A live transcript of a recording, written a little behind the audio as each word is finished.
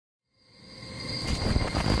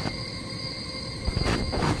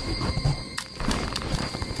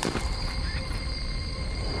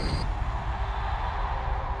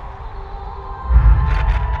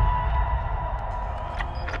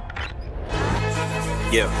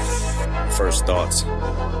Yeah, first thoughts.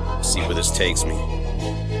 See where this takes me.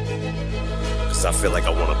 Cause I feel like I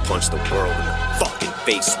wanna punch the world in the fucking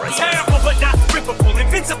face right now. Terrible but not rippable,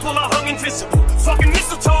 invincible, I hung invisible. Fucking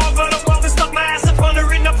mistletoe over the world and stuck my ass up under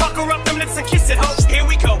it. Now pucker up them lips and kiss it, ho. Here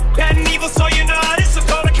we go, bad and evil, so you know how this will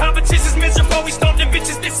go. The competition's miserable, we stomped them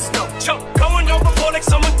bitches, this is no joke. Going overboard like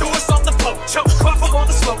someone threw us off the boat. Choke, cough up all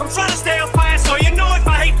the smoke, I'm trying to stay on fire, so you know if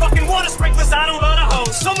I hate fucking water sprinklers, I don't love the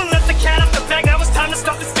hose. Someone let the cat out the bag, now it's time to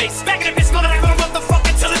stuff his face. Back in the bitch, go like a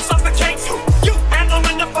motherfucker till it suffocates. You handle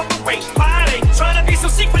enough of the weight, fighting, trying to be so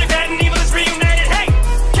secretive, bad and evil is reunited. Hey,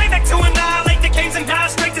 came back to annihilate the kings and die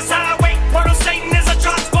straight to highway. Word on Satan as I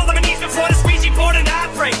drop, fall on my knees before the squeegee board and I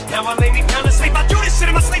pray. Now I lay me down to sleep, I do this shit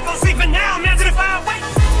in my sleep, I'm sleeping now, imagine if I wait.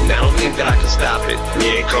 Now I don't think that I can stop it.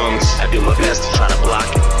 Here it comes. I do my best to try to block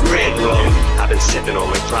it. Red rum, I've been sipping on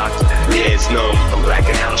my clock. Yeah, it's numb. I'm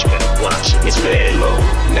blacking out. You better watch it. It's red low.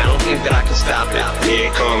 Now I don't think that I can stop it. Here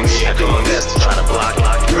it comes. I do my best to try to block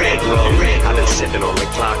it. Red rum, I've been sipping on my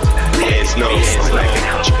clock. Yeah, it's numb. I'm blacking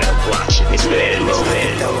out. You better watch it. It's red low.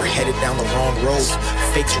 That we're headed down the wrong road.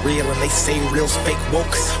 Fake's real and they say real's fake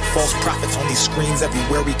woke. False prophets on these screens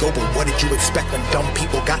everywhere we go. But what did you expect when dumb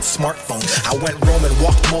people got smartphones? I went roam and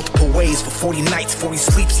walked multiple ways for 40 nights, 40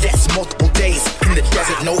 sleeps, that's multiple days. In the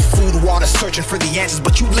desert, no food, water, searching for the answers.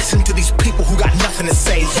 But you listen to these people who got nothing to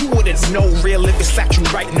say. You wouldn't know real if it slapped you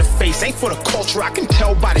right in the face. Ain't for the culture, I can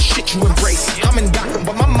tell by the shit you embrace. I'm in Gotham,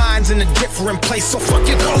 but my mind's in a different place. So fuck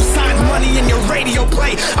your cosign money and your radio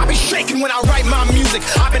play. I be shaking when I write my music.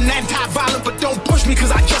 I've been anti-violent, but don't push me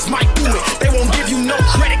cause I just might do it. They won't give you no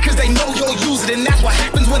credit cause they know you'll use it. And that's what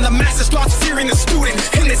happens when the master starts fearing the student.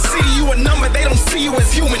 In the city you a number, they don't see you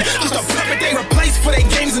as human. Just a puppet they replace for their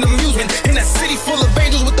games and amusement. In a city full of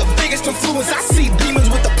angels with the biggest influence, I see demons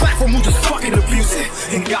with the platform who just fucking abuse it.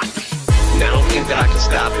 And got them. Now I don't think that I can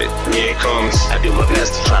stop it. Here it comes. I do my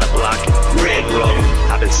best to try to block it. Red rum,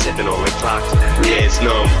 I've been sipping on my clock. Yeah, it's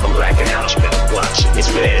numb. I'm blacking out. You better watch it. It's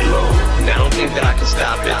red low. Now I don't think that I can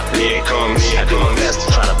stop it. Here it comes. I do my best to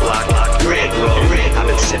try to block it. Red rum, I've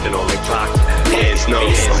been sipping on my clock. Yeah, it's numb.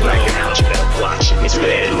 I'm blacking out. You better watch it. It's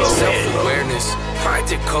red low. Self-awareness, pride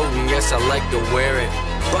to coding. Yes, I like to wear it.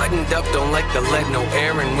 Buttoned up, don't like to let no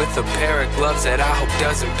air in. With a pair of gloves that I hope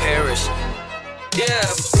doesn't perish. Yeah,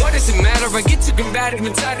 what does it matter? I get too combative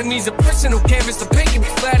inside of me's a personal canvas. The pain can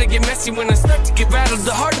be flat, I get messy when I start to get rattled.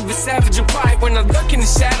 The heart of a savage and quiet when I look in the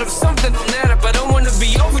shadows. Something on that up, I don't want to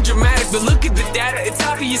be over dramatic, but look at the data, it's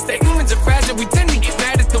obvious that humans are fragile. We tend to get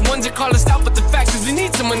mad at the ones that call us out, but the fact is we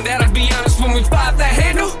need someone that'll be honest when we fly that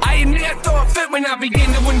handle. I admit I throw a fit when I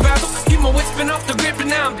begin to unravel. Keep my wits been off the grip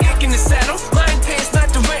and now I'm back in the saddle. Lying pants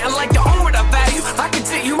not to rent, I like to own what I value. I can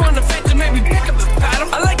take you on the fence and maybe pick up the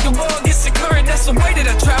paddle. I like the world gets the current, that's the way that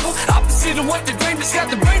I travel. Opposite of what the dream has got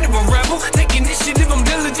the brain of a rebel. Take initiative, I'm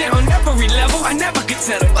diligent on every level. I never get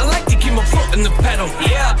settled, I like to keep my foot in the pedal.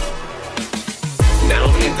 Yeah. Now I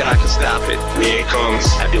don't think that I can stop it. Here it comes.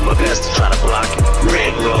 I do my best to try to block it.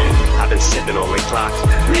 Red rum, I've been sipping on my clock.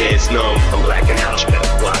 Yeah, it's numb. I'm blacking out. You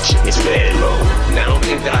better watch it. It's red low. Now I don't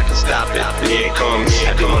think that I can stop it. Here it comes.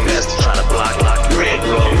 I do my best to try to block it. Red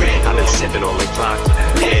rum, I've been sipping on my clock.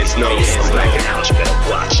 Yeah, it's numb. I'm blacking out. You better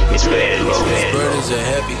watch it. It's red low. These burdens are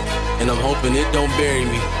heavy, and I'm hoping it don't bury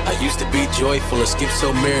me. I used to be joyful and skip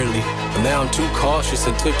so merrily, but now I'm too cautious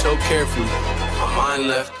and tiptoe carefully. My mind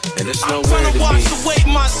left, and it's nowhere to be. I'm trying to wash away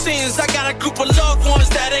my sins. I got a group of loved ones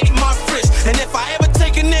that ain't my friends, and if I ever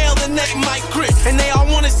take a nail, then they might grit. And they all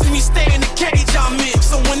wanna see me stay in the cage I'm in.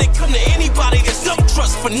 So when it come to anybody, there's no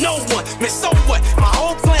trust for no one. Man, so what? My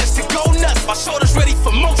whole plan's to go nuts. My shoulder's ready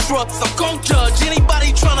for more drugs. I'm gon' judge anybody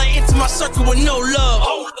trying to enter my circle with no love.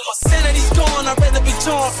 My sanity's gone. I'd rather be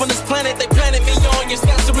torn from this planet they planted me on. Yes,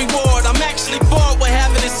 that's the reward. I'm actually bored with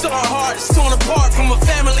having it so hard. It's torn apart from a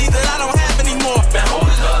family that I don't have anymore. Man, hold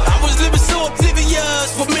it up. I was living so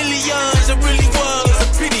oblivious for millions. It really was a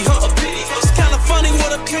pity, huh? A pity. It's kinda funny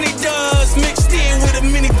what a penny does, mixed in with a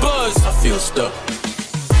mini buzz. I feel stuck.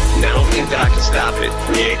 Now I don't think that I can stop it.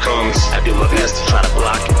 Here it comes. I do my best to try to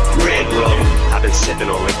block it. Red rum, I've been sipping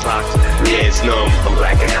on my clock. Yeah, it's numb. I'm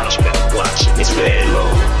blacking out. You better watch it. It's red low.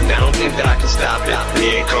 Now I don't think that I can stop it.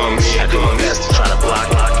 Here it comes. I do my best to try to block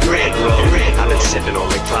it. Red rum, I've been sipping on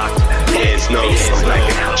my clock. Yeah, it's numb. I'm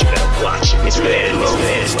blacking out. You better watch it. It's red low.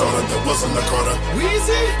 Started that was in the corner.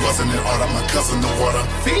 Weezy was busting it all out my cousin the water.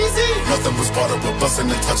 Easy. Nothing was bought up but busting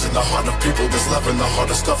and touching the heart of people that's loving the heart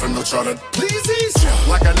of stuff and no charter. Please,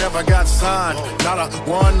 like I never got signed. Not a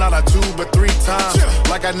one, not a two, but 3 times.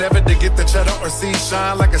 Like I never did get the cheddar or see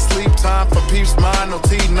shine. Like a sleep time for peeps mine. No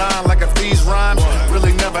T9 like if these rhymes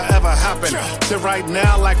really never ever happened. To right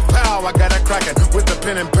now like pow, I got it cracking with the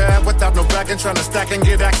pen and pad without no backing. Trying to stack and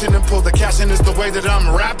get action and pull the cash in is the way that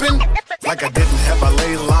I'm rapping. Like I didn't have a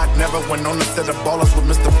lay lock. Never went on a set of ballers with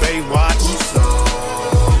Mr. Baywatch.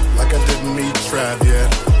 Like I didn't meet Trav yet.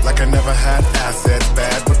 Like I never had assets.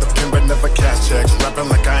 Bad with the pen but never cash checks. Rapping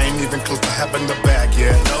like I ain't even close to having the bag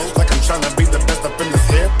yet. Like I'm trying to be the best up in this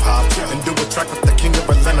hip hop. And do a track with the king of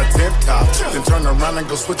Atlanta tip top. Then turn around and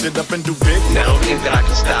go switch it up and do big. Now don't think that I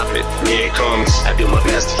can stop it. Here it comes. I do my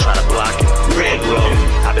best to try to block it. Red rum.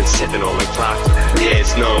 I've been sipping on the clock. Yeah,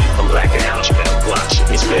 it's numb. I'm blacking out. You better watch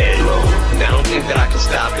it. It's bad low. Now don't think that I can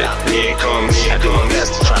stop it. Here it comes. I do my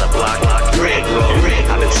best to try to block it. Red rum.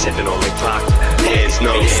 I've been sipping on the clock. Yeah, it's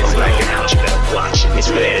numb. I'm blacking out. You better watch it. It's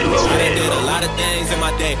bad low. I did a lot of things in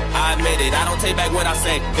my day. I admit it. I don't take back what I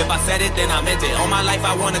say. If I said it, then I meant it. All my life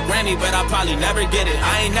I won a Grammy, but I probably never get it.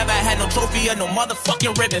 I ain't never had no trophy or no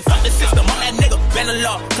motherfucking ribbon. Fuck the system, I'm that nigga. Bend the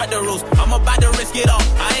law, cut the rules. I'm about to risk it all.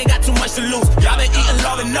 I ain't got too much to lose. Y'all been eating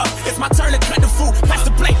long enough. It's my turn to cut the food. Pass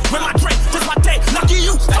the plate with my drink. Just my day. Lucky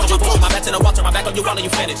you. Back on my bullshit, my back to the wall. Turn my back on you, all of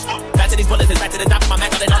you finish. Back to these bullets, it's back to the top of my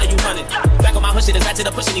Mac. All that all of you running. Back on my hood shit, it's back to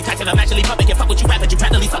the pushing. These taxing, I'm actually pumping. Can't fuck with you rapping. You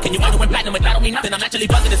practically fucking. You ain't doing platinum, but that don't mean nothing. I'm actually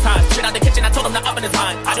buzzing this time. Shit out the kitchen, I told him to up in his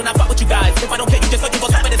mind. I do not fuck with you guys. If I don't care, you just looking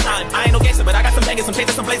for something this time. I ain't no gangster, but I got some bangers, some chains,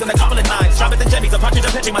 and some blazing, a couple of nines. Sharper than Jimmy's, a partridge,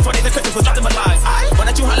 a pitching. My 20s and Christmas was dropping my lies. Run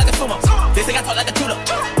at you hard like a sumo. They say I talk like a tutor.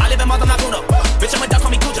 I live in Mars, I'm not Bruno. Bitch, I'm a duck,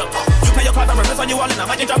 call me Cujo. You pay your cards, I reverse on you all, and I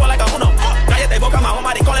might just drop all like a Uno. Cállate boca, my home,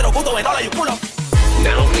 they call it Ogudo, and all of you culo.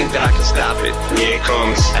 Now don't think that I can stop it. Here it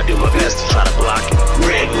comes. I do my best to try to block it.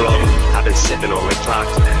 Red rum. I've been sipping on the clock.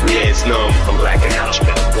 Yeah, it's numb. I'm blacking out. You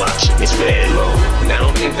better watch it. It's bad low. Now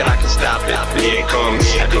don't think that I can stop it. Here it comes.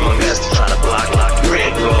 I do my best to try to block it.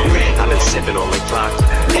 Red rum. I've been sipping on the clock.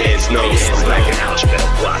 Yeah, it's numb. I'm blacking out. You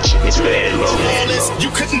better watch it. It's bad low. You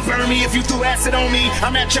couldn't burn me if you threw acid on me.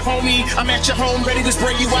 I'm at your homie. I'm at your home, ready to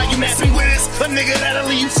spray you while you messing with us. A nigga that'll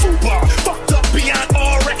leave you fubar. Fucked up beyond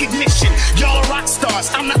all recognition. Y'all are rock stars.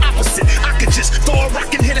 I'm the opposite. I could just throw a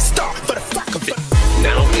rock and hit a star for the fuck of it.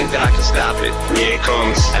 Now don't think that I can stop it. Here it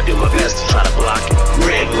comes. I do my best to try to block it.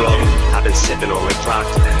 Red rum. I've been sipping on the clock.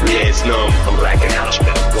 Yeah, it's numb. I'm blacking out.